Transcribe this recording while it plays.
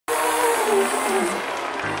You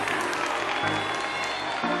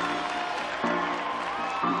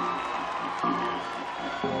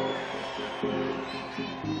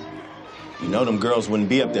know them girls wouldn't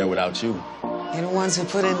be up there without you. You're the ones who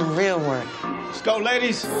put in the real work. Let's go,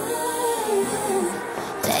 ladies. Late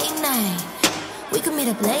night, we could meet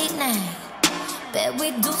up late night. Bet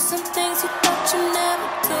we do some things you thought you never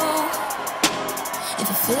do. If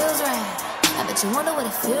it feels right, I bet you wonder what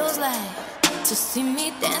it feels like to see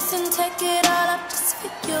me dancing, take it all up just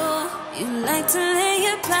for you. You like to lay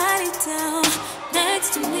your body down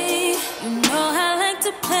next to me. You know I like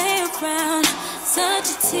to play around, such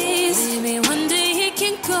a tease. Baby, one day it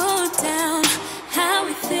can go down how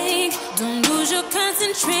we think. Don't lose your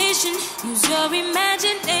concentration, use your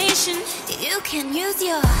imagination. You can use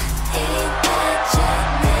your imagination.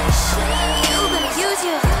 You better use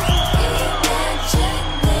your imagination.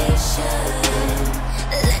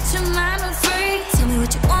 Let your mind run free. Tell me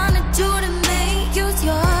what you wanna do to me. Use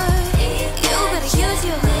your you better use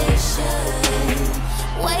your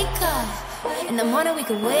wake up. In the morning we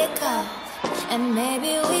could wake up, and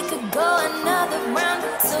maybe we could go another round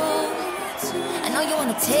or two. I know you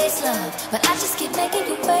wanna taste love, but I just keep making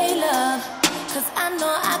you wait, love. Cause I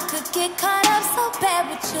know I could get caught up so bad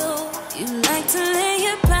with you. You like to lay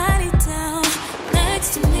your body down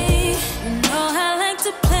next to me. You know I like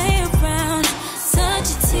to play around, such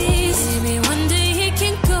a tease. Baby, one day it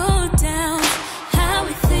can go down how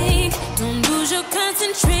we think. Don't lose your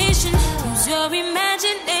concentration, use your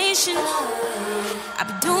imagination. I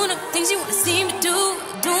be doing the things you wanna see me do,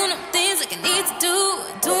 doing the things like I need to do,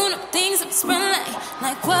 doing the things I'm sprint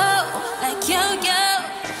like whoa, like yo-yo.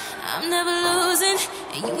 I'm never losing,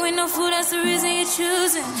 and you ain't no fool, that's the reason you're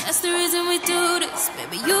choosing. That's the reason we do this,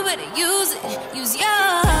 baby, you better use it. Use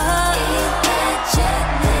your imagination.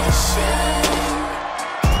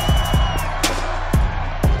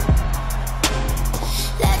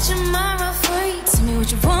 Let your mind run free, tell me what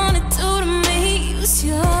you wanna do to me. Use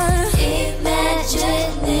your imagination.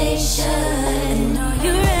 I know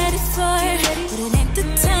you're ready for it, but it ain't the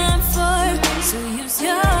time for it. So use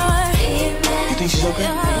your imagination. You think she's okay?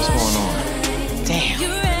 What's going on? Damn,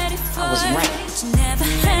 I was right. But you never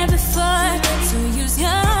had before, so use your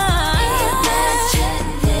imagination.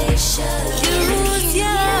 Use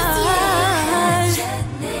yours.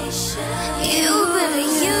 You better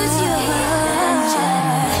use yours.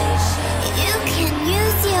 You can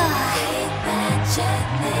use your imagination.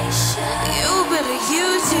 You better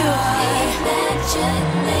use your imagination.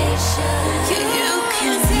 You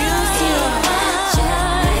can use your imagination.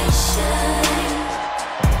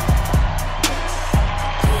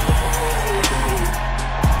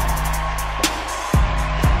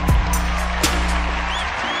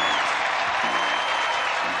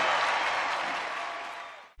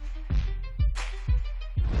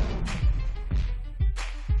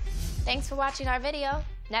 Thanks for watching our video.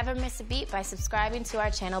 Never miss a beat by subscribing to our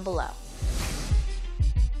channel below.